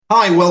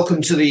Hi,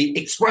 welcome to the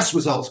Express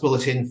Results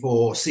Bulletin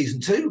for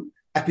Season 2,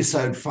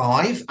 Episode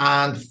 5.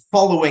 And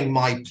following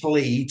my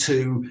plea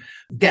to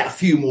get a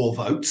few more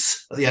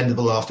votes at the end of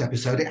the last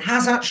episode, it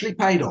has actually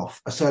paid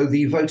off. So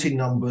the voting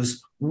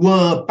numbers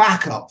were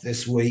back up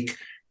this week.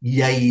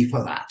 Yay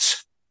for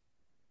that.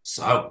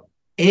 So,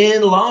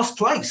 in last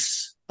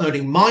place,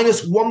 earning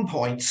 -1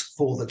 point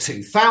for the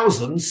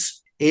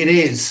 2000s, it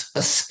is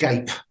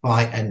Escape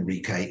by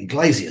Enrique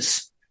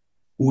Iglesias.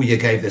 Oh, you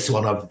gave this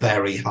one a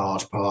very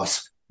hard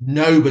pass.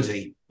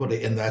 Nobody put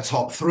it in their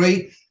top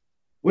three.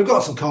 We've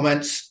got some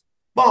comments.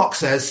 Mark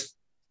says,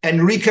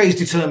 Enrique's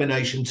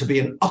determination to be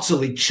an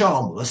utterly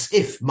charmless,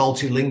 if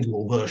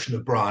multilingual version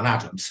of Bryan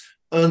Adams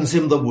earns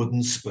him the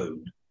wooden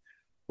spoon.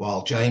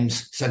 While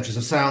James, Centres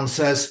of Sound,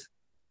 says,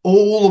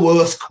 all the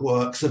worst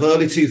quirks of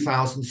early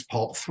 2000s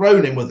pop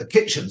thrown in with the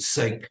kitchen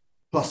sink,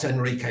 plus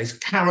Enrique's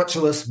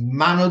characterless,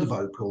 mannered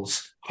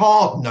vocals.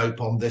 Hard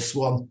nope on this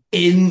one.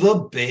 In the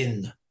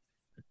bin.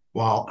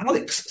 While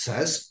Alex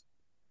says,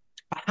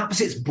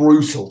 perhaps it's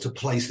brutal to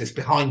place this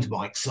behind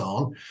Mike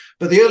Sarn,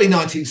 but the early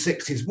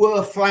 1960s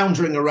were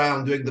floundering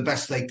around doing the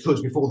best they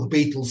could before the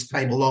Beatles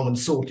came along and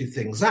sorted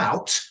things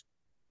out,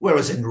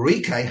 whereas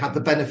Enrique had the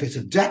benefit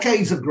of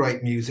decades of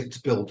great music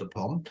to build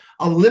upon,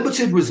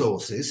 unlimited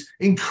resources,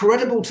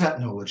 incredible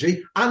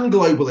technology, and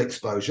global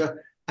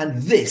exposure,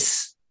 and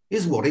this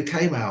is what he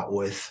came out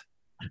with.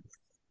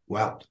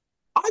 Well,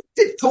 I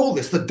did call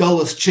this the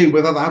dullest tune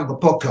we've ever had on the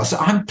podcast. So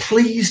I'm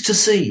pleased to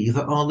see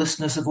that our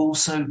listeners have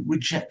also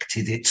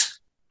rejected it.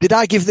 Did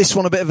I give this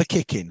one a bit of a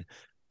kick in?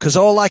 Because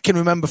all I can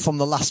remember from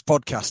the last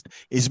podcast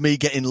is me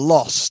getting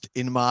lost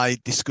in my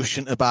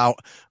discussion about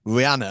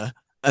Rihanna.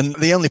 And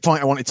the only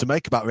point I wanted to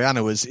make about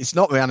Rihanna was it's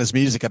not Rihanna's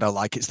music I don't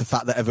like. It's the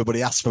fact that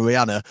everybody asks for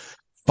Rihanna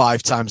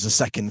 5 times a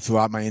second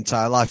throughout my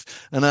entire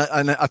life. And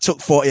I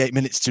took 48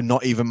 minutes to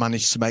not even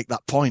manage to make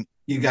that point.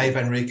 You gave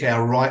Enrique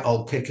a right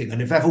old kicking.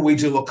 And if ever we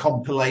do a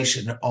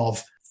compilation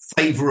of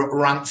favourite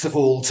rants of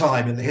all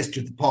time in the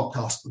history of the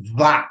podcast,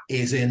 that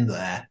is in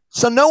there.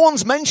 So no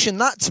one's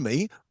mentioned that to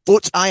me,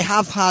 but I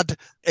have had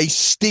a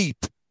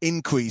steep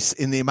increase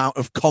in the amount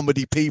of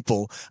comedy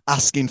people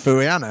asking for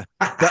Rihanna.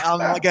 That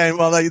I'm going,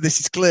 well, this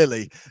is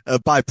clearly a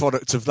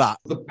byproduct of that.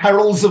 The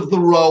perils of the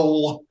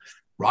role.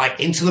 Right,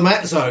 into the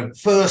Met Zone.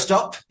 First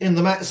up in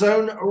the Met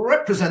Zone,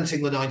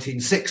 representing the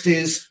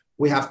 1960s,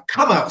 we have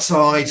Come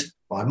Outside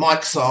by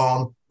Mike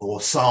Sarn, or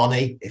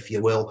Sarny, if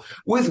you will,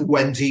 with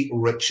Wendy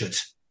Richard.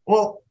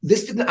 Well,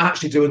 this didn't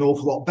actually do an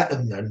awful lot better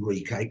than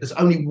Enrique, because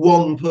only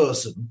one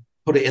person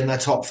put it in their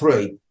top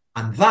three,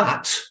 and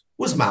that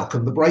was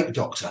Malcolm the Break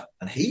Doctor.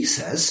 And he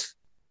says,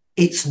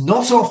 it's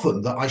not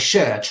often that I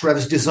share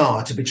Trev's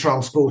desire to be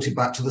transported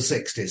back to the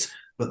 60s,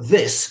 but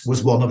this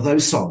was one of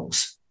those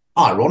songs.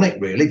 Ironic,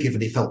 really, given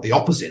he felt the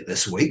opposite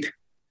this week.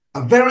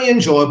 A very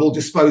enjoyable,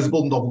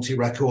 disposable novelty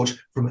record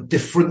from a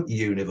different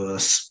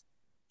universe.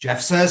 Jeff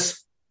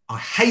says, I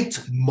hate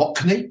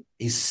Mockney.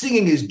 His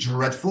singing is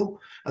dreadful.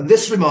 And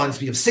this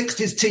reminds me of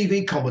 60s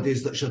TV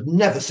comedies that should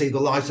never see the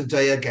light of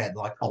day again,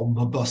 like On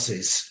the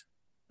Buses.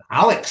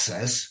 Alex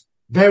says,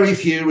 very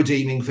few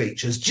redeeming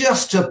features,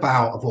 just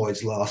about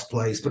avoids last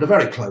place, but a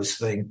very close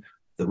thing.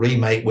 The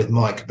remake with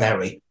Mike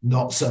Berry,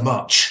 not so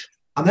much.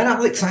 And then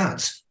Alex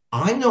adds,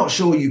 I'm not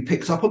sure you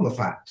picked up on the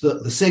fact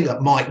that the singer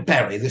Mike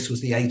Berry, this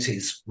was the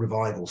 80s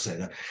revival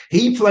singer,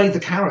 he played the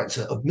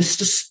character of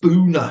Mr.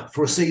 Spooner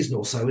for a season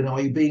or so in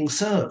Are You Being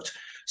Served?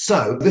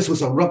 So this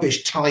was a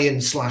rubbish tie-in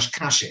 /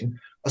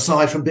 cash-in,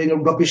 aside from being a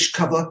rubbish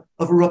cover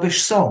of a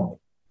rubbish song.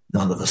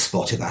 None of us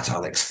spotted that,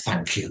 Alex.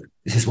 Thank you.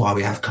 This is why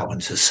we have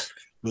commenters.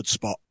 Good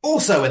spot.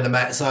 Also in the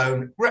Met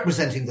Zone,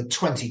 representing the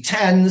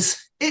 2010s,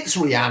 it's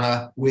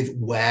Rihanna with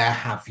Where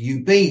Have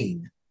You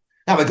Been?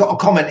 Now, we've got a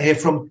comment here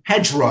from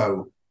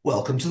Hedgerow.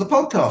 Welcome to the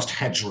podcast,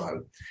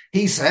 Hedgerow.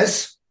 He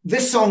says,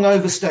 this song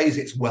overstays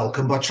its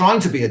welcome by trying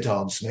to be a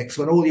dance mix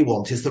when all you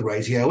want is the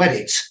radio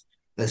edit.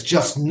 There's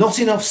just not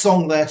enough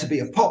song there to be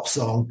a pop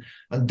song,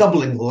 and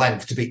doubling the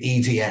length to be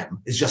EDM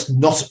is just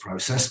not a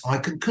process I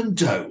can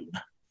condone.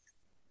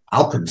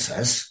 Alcon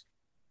says,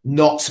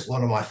 not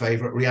one of my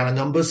favourite Rihanna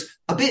numbers,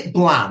 a bit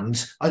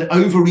bland and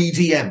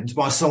over-EDM'd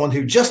by someone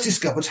who just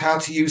discovered how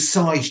to use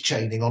side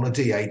chaining on a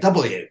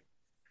DAW.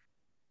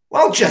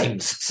 Well,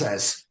 James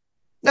says,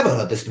 never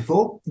heard this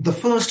before. The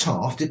first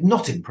half did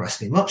not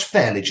impress me much,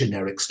 fairly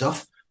generic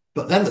stuff.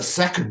 But then the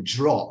second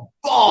drop,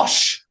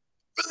 bosh!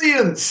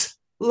 Brilliant!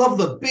 Love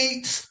the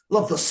beats,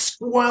 love the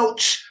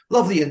squelch,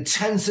 love the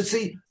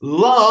intensity,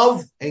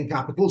 love, in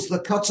capitals, the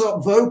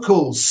cut-up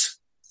vocals.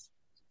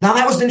 Now,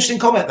 that was an interesting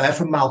comment there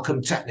from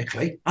Malcolm,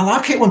 technically. I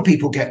like it when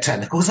people get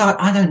technical, because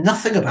I know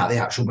nothing about the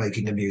actual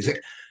making of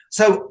music.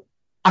 So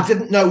I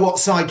didn't know what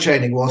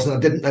sidechaining was, and I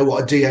didn't know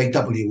what a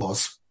DAW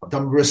was. I've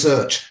done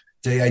research.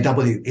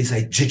 DAW is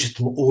a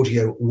digital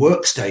audio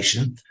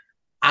workstation,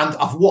 and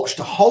I've watched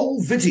a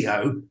whole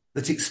video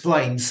that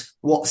explains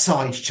what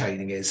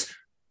sidechaining is,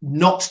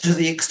 not to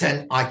the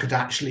extent I could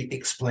actually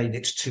explain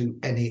it to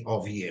any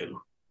of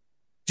you.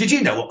 Did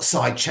you know what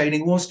side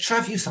chaining was?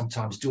 Trev, you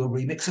sometimes do a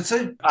remix or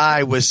two.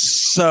 I was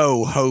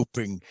so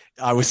hoping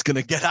I was going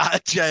to get out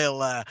of jail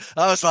there.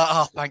 I was like,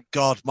 oh, thank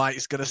God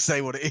Mike's going to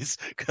say what it is,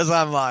 because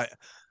I'm like,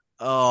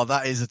 oh,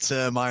 that is a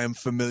term I am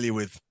familiar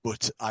with,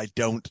 but I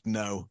don't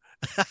know.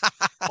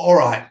 All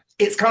right.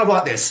 It's kind of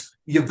like this.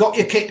 You've got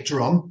your kick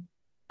drum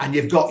and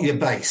you've got your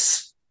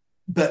bass.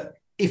 But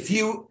if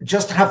you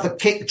just have the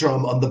kick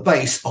drum and the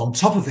bass on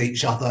top of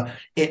each other,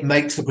 it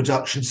makes the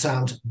production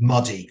sound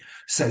muddy.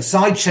 So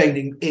side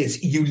chaining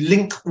is you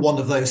link one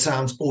of those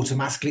sounds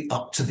automatically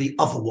up to the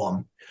other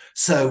one.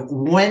 So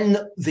when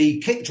the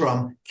kick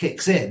drum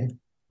kicks in,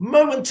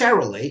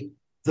 momentarily,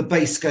 the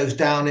bass goes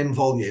down in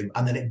volume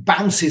and then it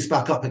bounces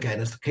back up again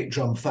as the kick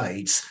drum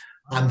fades.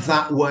 And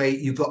that way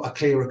you've got a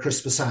clearer,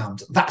 crisper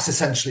sound. That's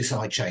essentially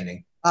side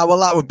chaining. Well,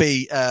 that would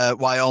be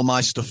why all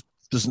my stuff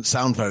doesn't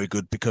sound very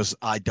good, because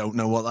I don't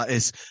know what that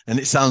is. And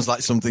it sounds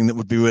like something that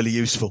would be really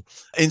useful.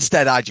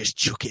 Instead, I just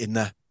chuck it in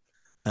there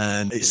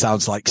and it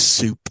sounds like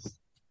soup.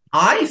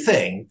 I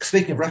think,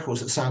 speaking of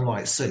records that sound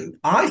like soup,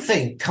 I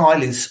think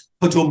Kylie's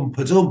Padum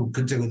Padum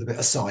could do with a bit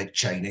of side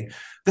chaining.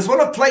 Because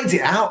when I've played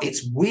it out,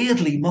 it's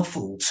weirdly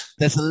muffled.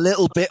 There's a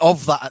little bit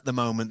of that at the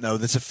moment, though.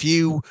 There's a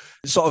few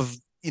sort of,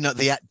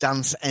 the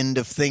dance end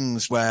of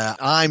things where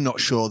I'm not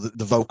sure that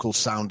the vocals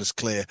sound as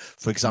clear,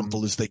 for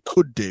example, as they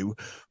could do.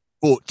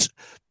 But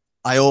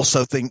I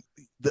also think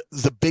that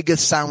the bigger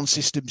sound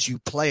systems you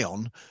play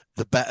on,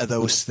 the better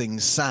those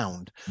things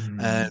sound.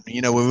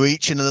 We're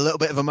reaching a little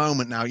bit of a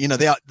moment now.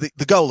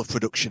 The goal of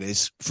production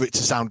is for it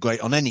to sound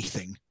great on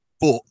anything.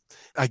 But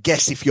I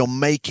guess if you're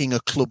making a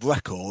club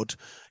record,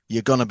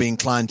 you're going to be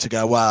inclined to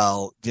go,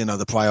 well,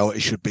 the priority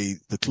should be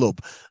the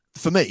club.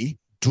 For me,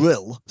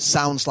 drill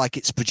sounds like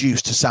it's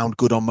produced to sound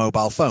good on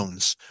mobile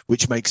phones,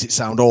 which makes it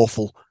sound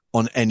awful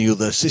on any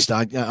other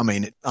system. I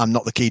mean, I'm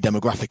not the key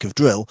demographic of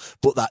drill,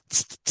 but that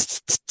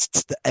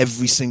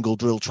every single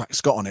drill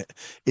track's got on it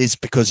is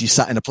because you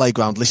sat in a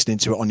playground listening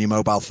to it on your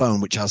mobile phone,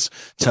 which has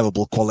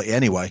terrible quality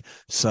anyway.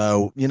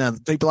 So,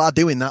 people are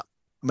doing that,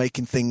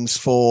 making things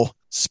for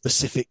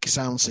specific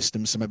sound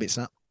systems. So maybe it's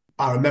that.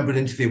 I remember an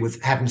interview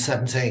with Heaven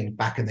 17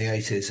 back in the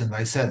 80s, and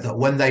they said that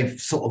when they've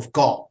sort of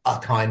got a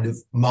kind of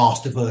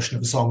master version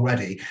of a song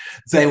ready,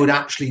 they would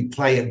actually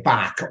play it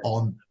back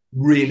on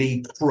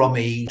really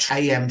crummy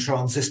AM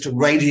transistor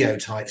radio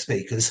type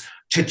speakers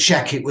to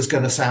check it was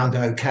going to sound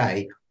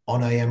okay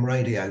on AM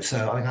radio.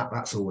 So I think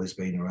that's always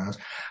been around.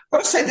 But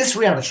I'd say this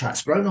Rihanna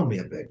track's grown on me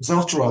a bit, because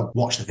after I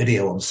watched the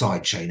video on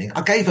side chaining,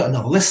 I gave it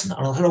another listen,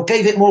 and I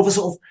gave it more of a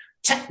sort of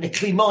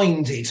technically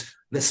minded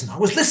listen. I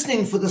was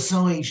listening for the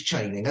side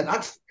chaining, and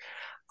I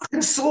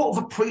can sort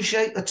of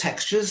appreciate the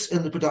textures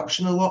in the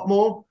production a lot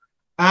more.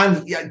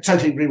 And yeah,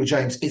 totally agree with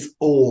James. It's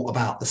all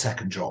about the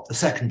second drop. The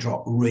second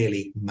drop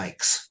really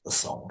makes the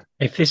song.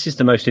 If this is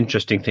the most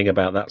interesting thing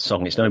about that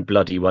song, it's no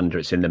bloody wonder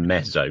it's in the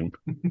mess zone.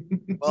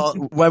 Well,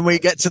 when we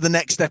get to the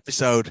next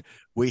episode,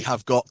 we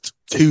have got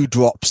 2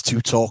 drops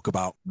to talk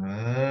about.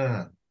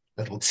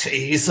 Little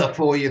teaser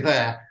for you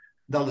there.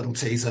 The little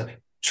teaser.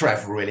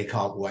 Trev really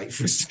can't wait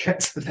for us to get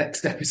to the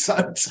next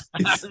episode.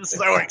 I'm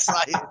so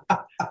excited.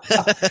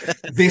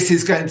 This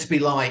is going to be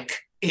like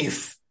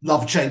if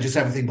Love Changes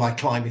Everything by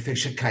Climby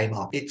Fisher came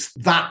up. It's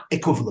that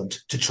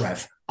equivalent to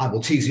Trev. I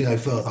will tease you no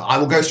further. I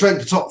will go straight to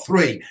the top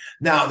 3.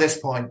 Now, at this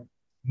point,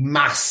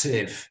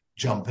 massive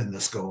jump in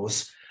the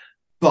scores,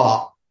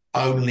 but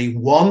only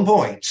 1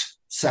 point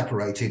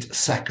separated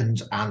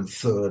second and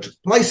third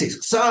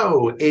places.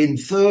 So, in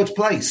third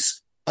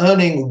place,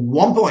 earning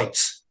 1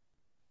 point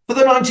for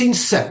the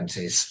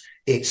 1970s,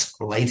 it's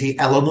Lady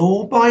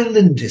Eleanor by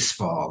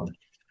Lindisfarne.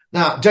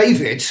 Now,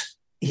 David,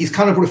 he's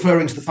kind of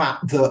referring to the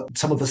fact that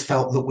some of us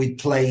felt that we'd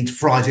played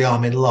Friday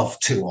I'm in Love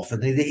too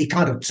often. He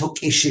kind of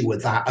took issue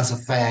with that as a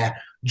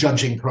fair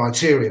judging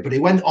criteria. But he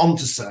went on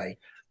to say,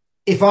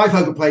 if I've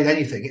overplayed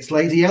anything, it's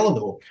Lady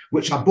Eleanor,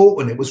 which I bought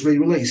when it was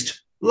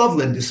re-released. Love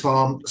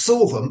Lindisfarne,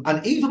 saw them,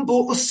 and even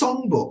bought the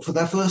songbook for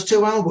their first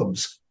 2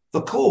 albums.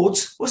 The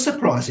chords were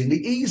surprisingly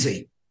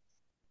easy.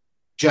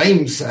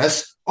 James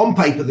says, on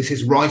paper, this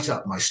is right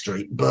up my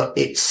street, but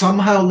it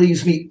somehow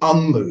leaves me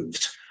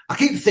unmoved. I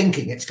keep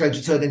thinking it's going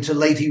to turn into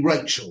Lady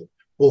Rachel,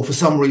 or for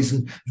some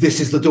reason, this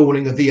is the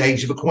dawning of the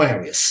age of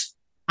Aquarius.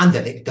 And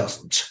then it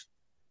doesn't.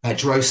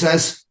 Pedro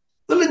says,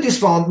 the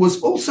Lindisfarne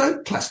was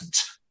also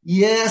pleasant.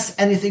 Yes,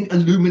 anything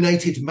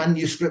illuminated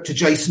manuscript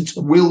adjacent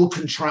will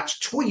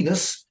contract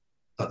tweeness,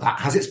 but that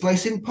has its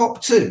place in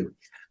pop too.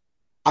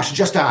 I should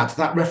just add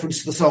that reference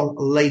to the song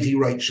Lady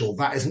Rachel.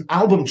 That is an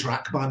album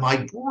track by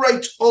my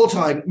great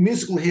all-time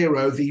musical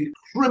hero, the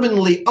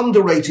criminally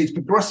underrated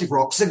progressive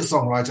rock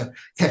singer-songwriter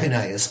Kevin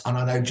Ayers. And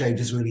I know James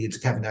is really into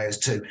Kevin Ayers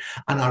too.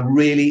 And I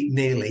really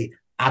nearly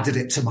added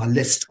it to my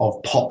list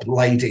of pop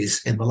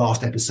ladies in the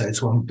last episode.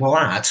 So I'm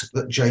glad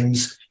that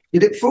James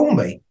did it for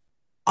me.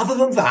 Other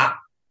than that,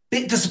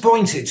 bit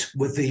disappointed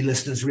with the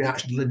listeners'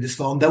 reaction to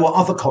Lindisfarne. There were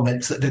other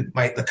comments that didn't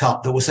make the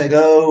cut that were saying,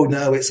 oh,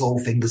 no, it's all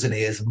fingers and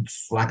ears and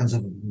flagons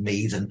of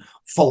mead and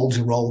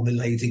folderol, my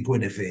Lady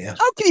Guinevere.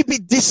 How can you be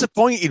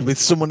disappointed with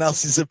someone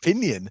else's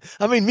opinion?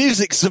 I mean,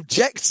 music's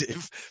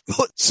subjective,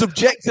 but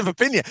subjective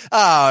opinion.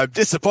 I'm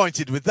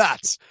disappointed with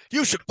that.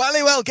 You should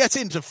bloody well get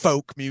into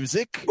folk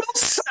music. Well,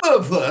 some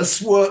of us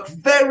work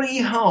very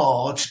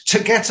hard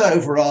to get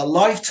over our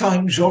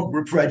lifetime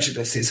genre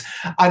prejudices,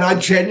 and I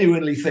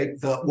genuinely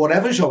think that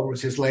whatever genre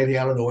it is, Lady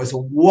Eleanor is a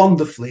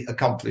wonderfully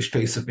accomplished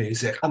piece of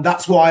music, and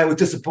that's why I was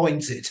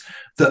disappointed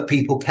that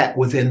people kept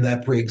within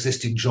their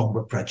pre-existing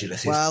genre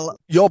prejudices. Well,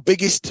 your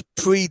biggest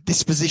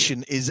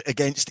predisposition is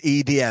against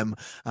EDM,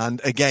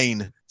 and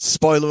again,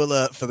 spoiler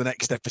alert for the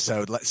next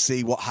episode. Let's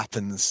see what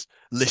happens.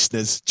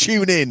 Listeners,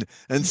 tune in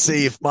and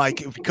see if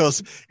Mike,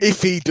 because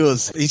if he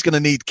does, he's going to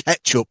need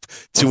ketchup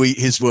to eat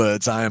his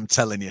words, I am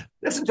telling you.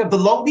 Listen, the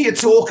longer you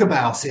talk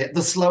about it,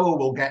 the slower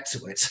we'll get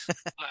to it.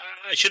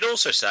 I should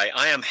also say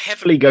I am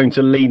heavily going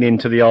to lean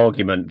into the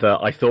argument that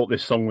I thought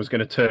this song was going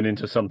to turn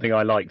into something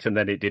I liked and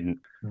then it didn't.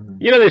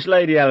 You know, this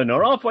Lady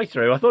Eleanor, halfway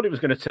through, I thought it was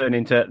going to turn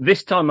into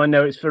This Time I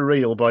Know It's For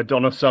Real by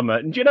Donna Summer.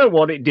 And do you know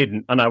what? It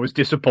didn't. And I was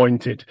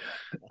disappointed.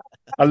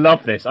 I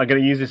love this. I'm going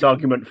to use this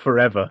argument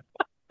forever.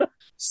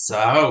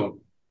 So,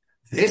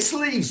 this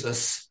leaves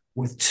us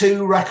with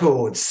 2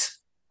 records.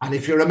 And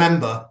if you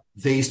remember,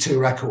 these 2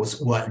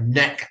 records were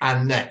neck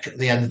and neck at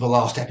the end of the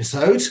last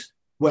episode,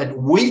 when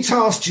we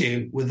tasked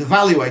you with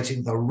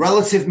evaluating the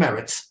relative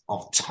merits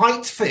of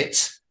Tight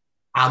Fit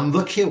and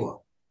The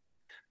Cure.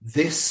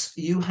 This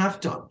you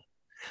have done.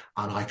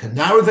 And I can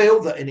now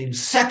reveal that in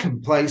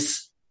second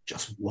place,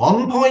 just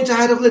 1 point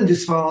ahead of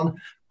Lindisfarne,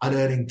 and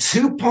earning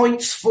 2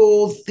 points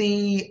for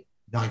the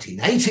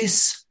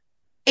 1980s,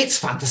 it's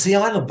Fantasy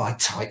Island by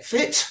Tight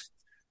Fit.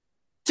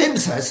 Tim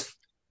says,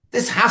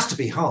 this has to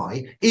be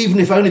high, even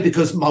if only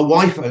because my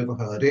wife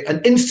overheard it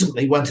and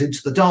instantly went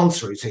into the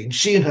dance routine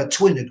she and her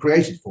twin had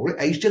created for it,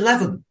 aged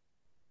 11.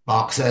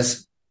 Mark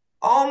says,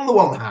 on the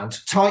one hand,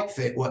 Tight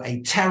Fit were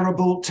a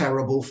terrible,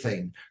 terrible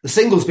thing. The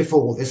singles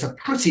before this are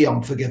pretty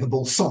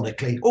unforgivable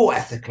sonically or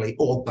ethically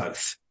or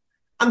both.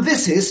 And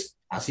this is,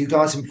 as you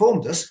guys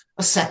informed us,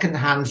 a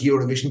second-hand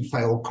Eurovision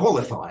fail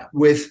qualifier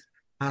with,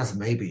 as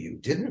maybe you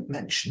didn't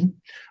mention,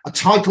 a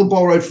title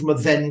borrowed from a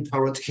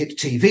then-current hit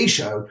TV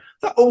show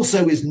that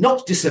also is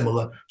not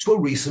dissimilar to a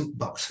recent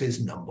Bucks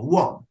Fizz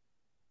 #1.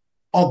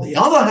 On the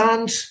other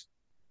hand,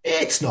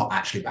 it's not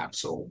actually bad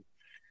at all.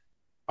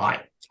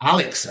 Right,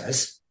 Alex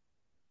says,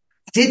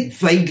 I did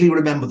vaguely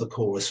remember the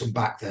chorus from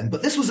back then,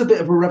 but this was a bit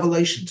of a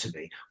revelation to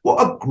me.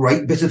 What a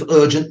great bit of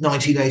urgent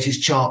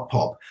 1980s chart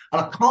pop.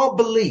 And I can't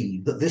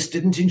believe that this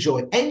didn't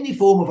enjoy any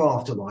form of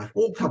afterlife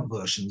or cover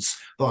versions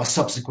by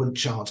subsequent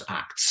chart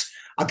acts.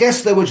 I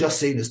guess they were just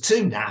seen as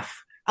too naff,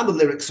 and the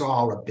lyrics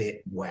are a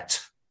bit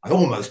wet. I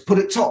almost put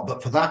it top,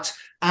 but for that,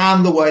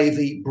 and the way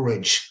the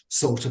bridge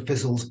sort of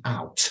fizzles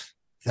out.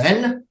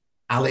 Then,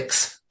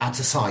 Alex adds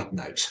a side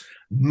note.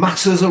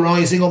 Matters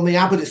arising on the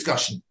ABBA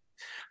discussion.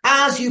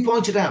 As you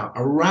pointed out,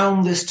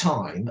 around this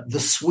time,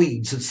 the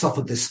Swedes had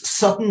suffered this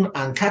sudden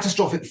and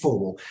catastrophic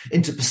fall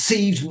into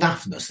perceived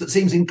naffness that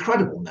seems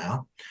incredible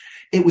now.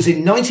 It was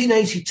in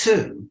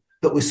 1982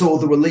 that we saw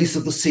the release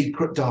of The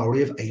Secret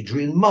Diary of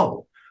Adrian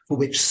Mole, for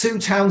which Sue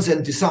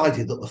Townsend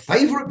decided that the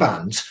favourite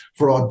band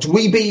for our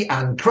dweeby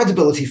and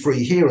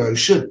credibility-free hero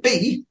should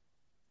be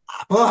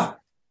ABBA.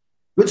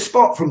 Good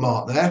spot from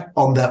Mark there,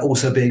 on there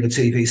also being a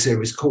TV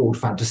series called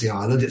Fantasy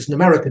Island. It's an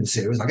American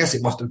series. I guess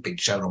it must have been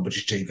shown on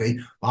British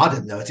TV. I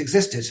didn't know it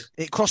existed.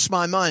 It crossed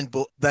my mind,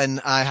 but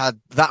then I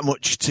had that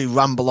much to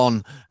ramble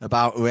on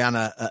about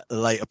Rihanna at a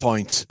later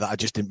point that I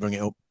just didn't bring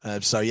it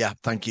up. So, yeah,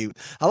 thank you.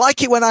 I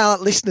like it when our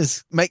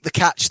listeners make the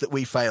catch that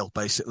we fail,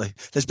 basically.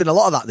 There's been a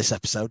lot of that this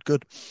episode.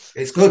 Good.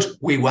 It's good.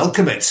 We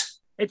welcome it.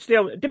 It's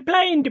the De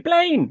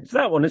Plane. It's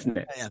that one, isn't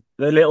it? Yeah.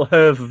 The little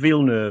Hervé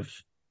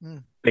Villeneuve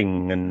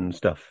thing and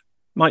stuff.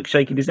 Mike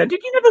shaking his head. Did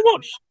you never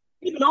watch?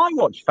 Even I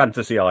watched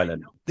Fantasy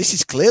Island. This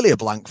is clearly a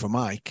blank for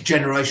Mike.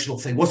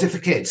 Generational thing. Was it for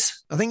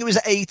kids? I think it was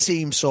an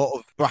A-team sort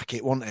of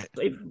bracket, wasn't it?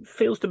 It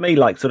feels to me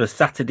like sort of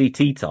Saturday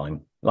tea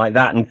time, like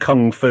that and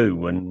Kung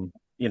Fu and,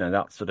 you know,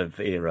 that sort of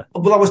era.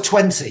 Well, I was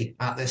 20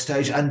 at this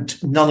stage and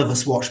none of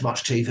us watched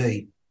much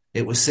TV.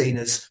 It was seen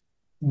as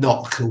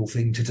not a cool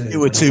thing to do. You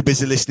were too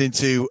busy listening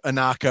to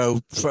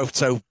anarcho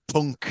proto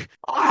punk.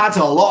 I had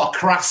a lot of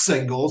Crass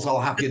singles,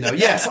 I'll have you know.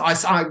 Yes,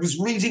 I was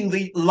reading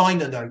the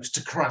liner notes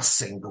to Crass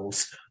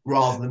singles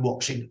rather than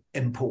watching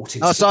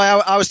imported. Oh,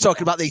 sorry, I was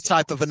talking about the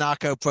type of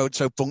anarcho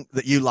proto punk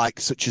that you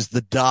like, such as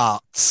the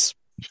Darts.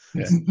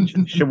 Yeah.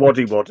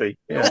 Shawaddy Waddy.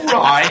 Yeah.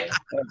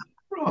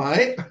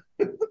 Right.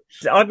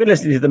 I've been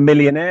listening to the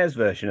Millionaires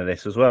version of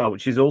this as well,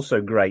 which is also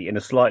great in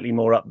a slightly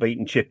more upbeat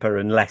and chipper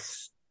and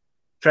less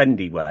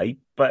trendy way,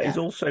 but it's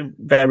also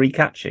very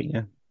catchy.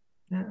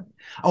 Yeah.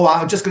 Oh,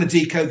 I'm just going to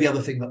decode the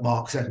other thing that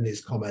Mark said in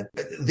his comment.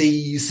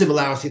 The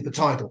similarity of the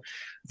title.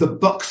 The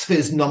Bucks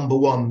Fizz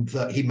 #1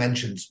 that he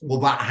mentions, well,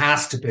 that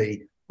has to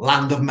be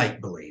Land of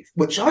Make-Believe,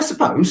 which I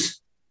suppose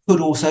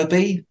could also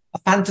be a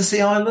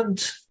fantasy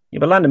island. Yeah,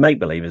 but Land of Make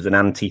Believe is an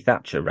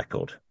anti-Thatcher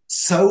record.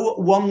 So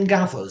one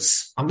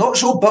gathers. I'm not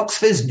sure Bucks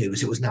Fizz knew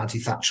it was an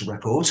anti-Thatcher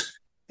record.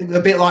 A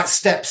bit like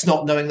Steps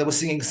not knowing they were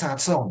singing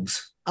sad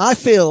songs. I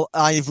feel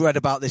I've read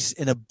about this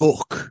in a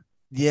book.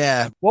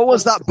 Yeah. What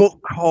was that book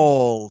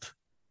called?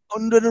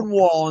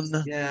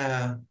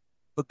 101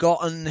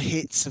 Forgotten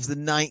Hits of the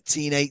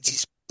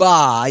 1980s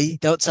by,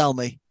 don't tell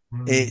me,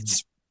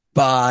 it's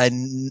by,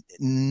 it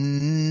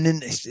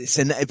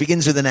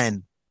begins with an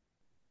N.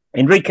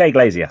 Enrique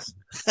Iglesias.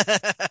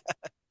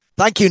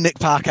 Thank you, Nick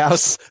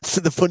Parkhouse,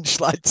 for the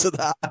punchline to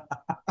that.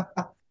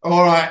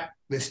 All right.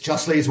 This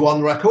just leaves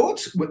one record,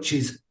 which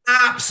is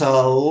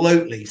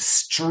absolutely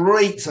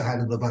straight ahead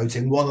of the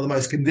voting. One of the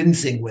most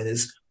convincing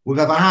winners we've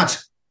ever had.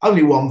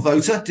 Only one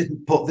voter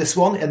didn't put this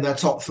one in their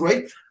top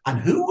three. And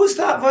who was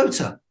that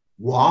voter?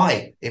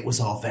 Why? It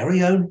was our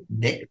very own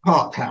Nick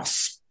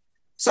Parkhouse.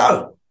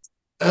 So,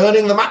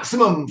 earning the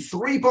maximum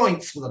 3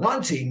 points for the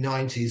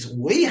 1990s,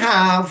 we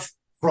have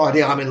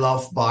Friday I'm in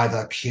Love by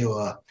The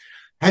Cure.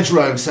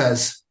 Hedgerow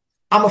says,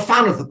 I'm a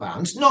fan of the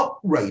band, not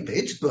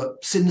rabid,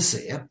 but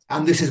sincere,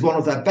 and this is one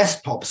of their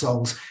best pop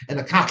songs in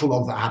a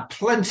catalogue that had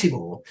plenty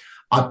more.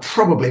 I'd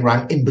probably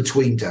rank In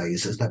Between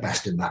Days as their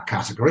best in that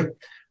category.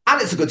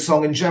 And it's a good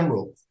song in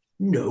general.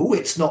 No,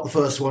 it's not the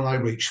first one I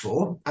reach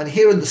for, and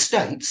here in the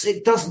States,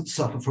 it doesn't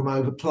suffer from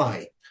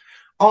overplay.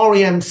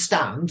 REM's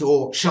Stand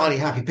or Shiny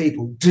Happy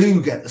People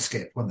do get the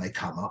skip when they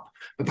come up,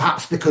 but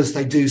perhaps because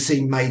they do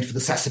seem made for the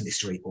Sesame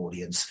Street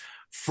audience.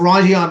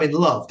 Friday I'm in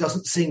Love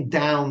doesn't sing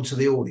down to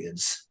the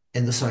audience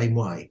in the same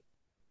way.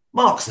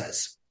 Mark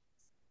says,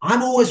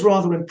 I'm always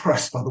rather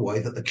impressed by the way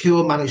that The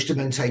Cure managed to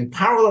maintain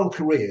parallel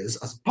careers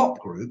as a pop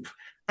group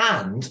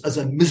and as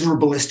a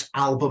miserablest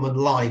album and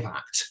live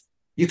act.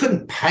 You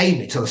couldn't pay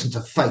me to listen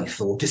to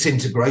Faith or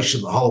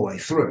Disintegration the whole way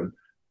through,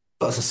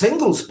 but as a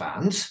singles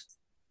band,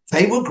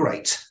 they were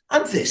great,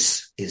 and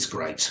this is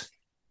great.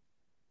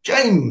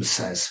 James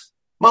says,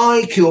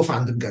 my Cure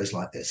fandom goes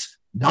like this.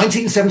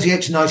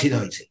 1978 to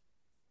 1980.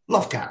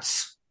 Love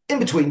Cats. In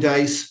Between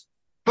Days.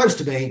 Close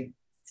to Me,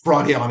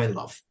 Friday I'm in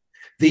Love.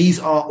 These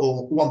are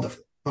all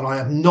wonderful, but I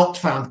have not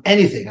found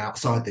anything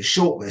outside this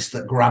shortlist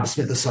that grabs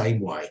me the same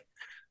way.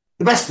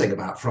 The best thing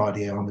about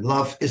Friday I'm in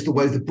Love is the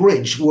way the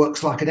bridge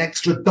works like an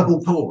extra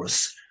double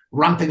chorus,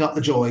 ramping up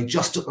the joy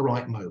just at the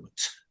right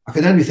moment. I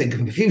can only think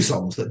of a few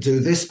songs that do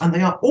this, and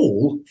they are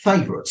all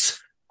favourites.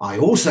 I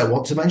also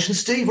want to mention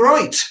Steve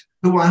Wright,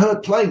 who I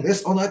heard playing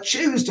this on a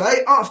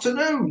Tuesday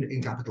afternoon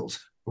in capitals.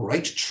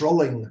 Great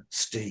trolling,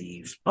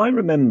 Steve. I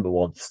remember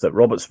once that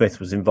Robert Smith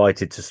was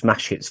invited to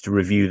Smash Hits to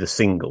review the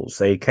singles.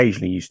 They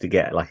occasionally used to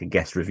get like a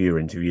guest reviewer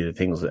interview the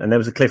things. And there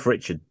was a Cliff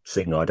Richard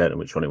single, I don't know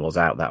which one it was,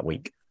 out that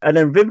week. And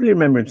I vividly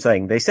remember him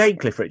saying, they say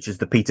Cliff Richard's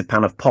the Peter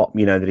Pan of pop,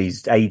 you know, that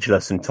he's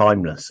ageless and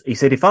timeless. He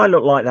said, if I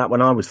looked like that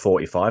when I was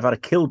 45, I'd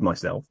have killed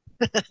myself.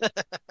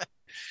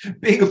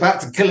 Being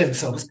about to kill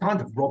himself is kind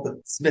of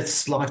Robert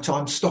Smith's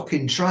lifetime stock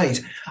in trade.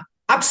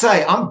 I'd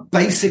say I'm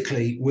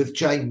basically with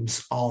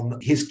James on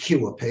his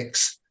Cure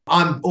picks.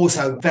 I'm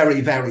also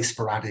very, very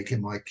sporadic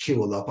in my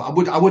Cure love,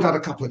 but I would add a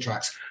couple of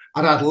tracks.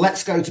 I'd add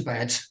Let's Go to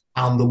Bed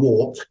and The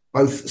Walk,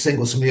 both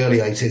singles from the early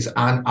 80s,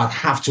 and I'd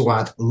have to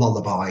add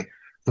Lullaby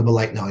from the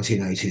late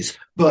 1980s.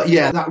 But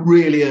yeah, that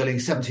really early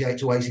 78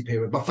 to 80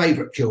 period, my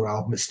favourite Cure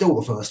album, it's still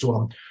the first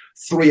one,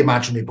 Three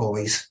Imaginary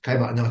Boys, came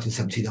out in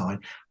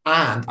 1979.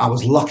 And I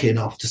was lucky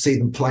enough to see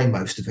them play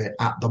most of it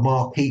at the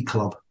Marquee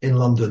Club in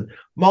London.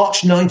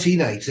 March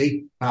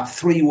 1980, about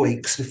 3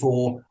 weeks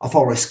before A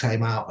Forest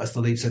came out as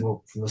the lead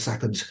single from the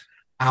second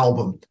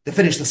album. They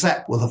finished the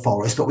set with A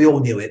Forest, but we all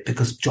knew it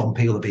because John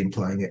Peel had been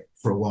playing it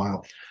for a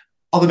while.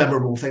 Other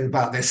memorable thing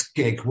about this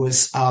gig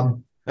was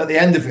at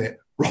the end of it,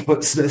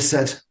 Robert Smith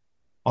said,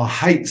 I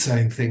hate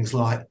saying things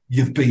like,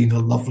 you've been a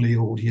lovely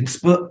audience,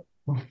 but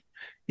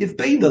you've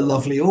been a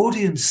lovely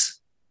audience.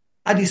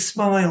 And he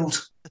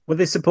smiled. Were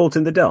they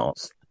supporting the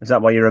Darts? Is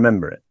that why you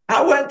remember it?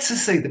 I went to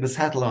see them as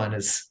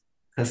headliners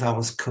because I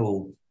was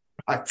cool.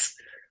 Right.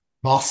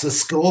 Master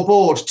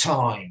scoreboard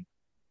time.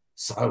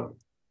 So,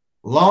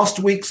 last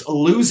week's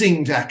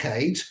losing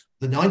decade,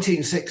 the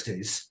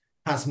 1960s,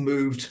 has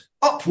moved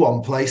up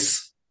one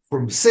place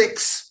from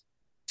 6th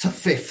to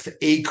 5th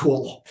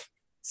equal,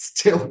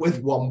 still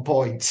with 1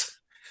 point.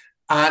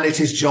 And it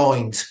is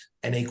joined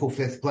in equal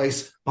 5th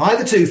place by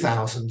the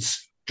 2000s,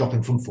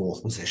 dropping from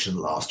 4th position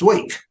last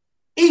week.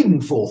 In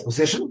 4th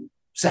position,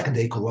 second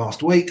equal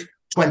last week,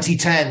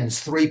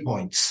 2010s, 3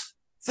 points.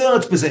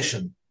 3rd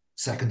position,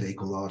 second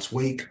equal last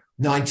week,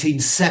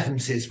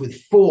 1970s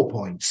with 4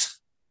 points.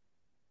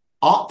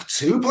 Up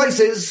 2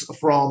 places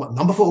from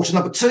number 4 to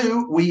number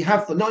 2, we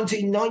have the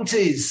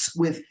 1990s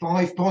with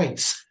 5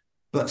 points,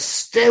 but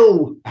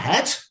still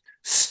ahead,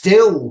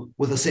 still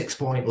with a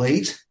 6-point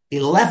lead,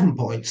 11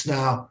 points.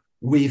 Now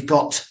we've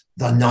got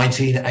the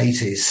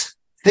 1980s.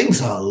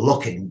 Things are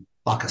looking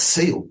like a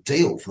sealed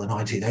deal for the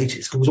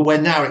 1980s because we're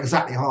now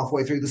exactly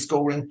halfway through the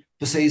scoring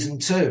for season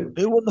 2.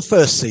 Who won the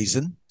first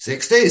season?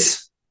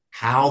 60s.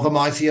 How the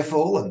Mighty Have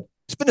Fallen.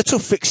 It's been a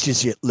tough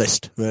fixtures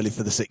list, really,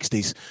 for the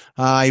 60s.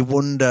 I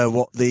wonder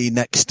what the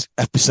next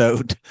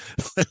episode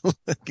will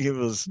give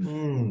us.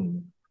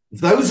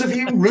 Those of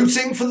you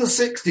rooting for the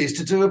 60s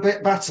to do a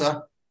bit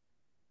better,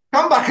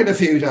 come back in a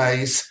few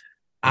days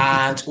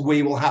and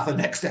we will have the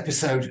next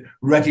episode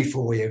ready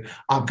for you.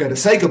 I'm going to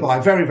say goodbye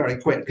very, very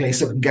quickly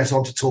so we can get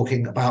on to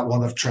talking about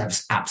one of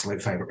Trev's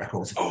absolute favourite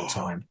records of all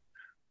time.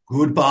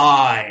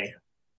 Goodbye.